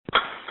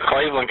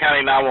Cleveland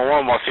County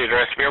 911. What's the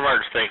address of your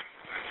emergency?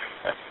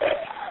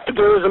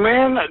 There was a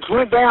man that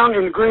went down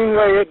in the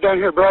Greenway down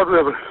here at Broad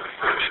River.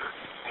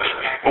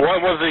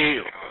 What was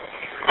he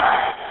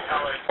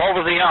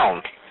on?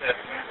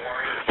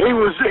 He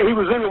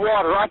was in the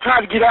water. I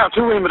tried to get out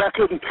to him, but I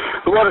couldn't.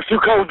 The water's too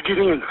cold to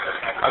get in.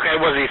 Okay,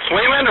 was he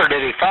swimming or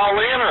did he fall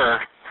in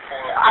or?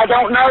 I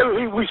don't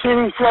know. We seen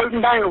him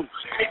floating down.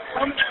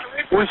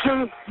 We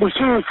seen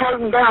him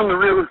floating down the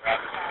river,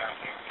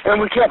 and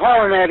we kept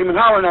hollering at him.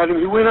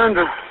 He went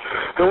under,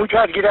 and we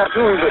tried to get out to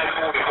him, but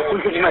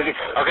we couldn't make it.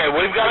 Okay,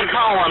 we've got a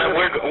call on it.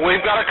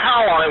 We've got a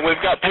call on it.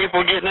 We've got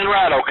people getting in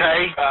right.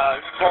 Okay.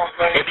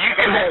 If you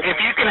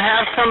can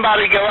have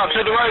somebody go up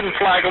to the road and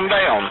flag them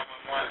down.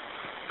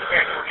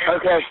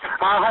 Okay,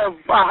 I'll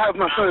have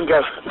my son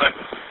go.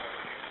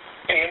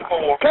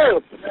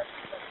 Caleb,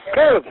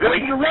 go to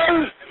the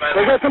road.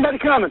 They got somebody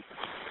coming.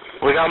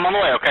 We got them on the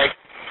way. Okay.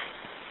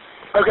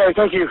 Okay,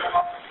 thank you.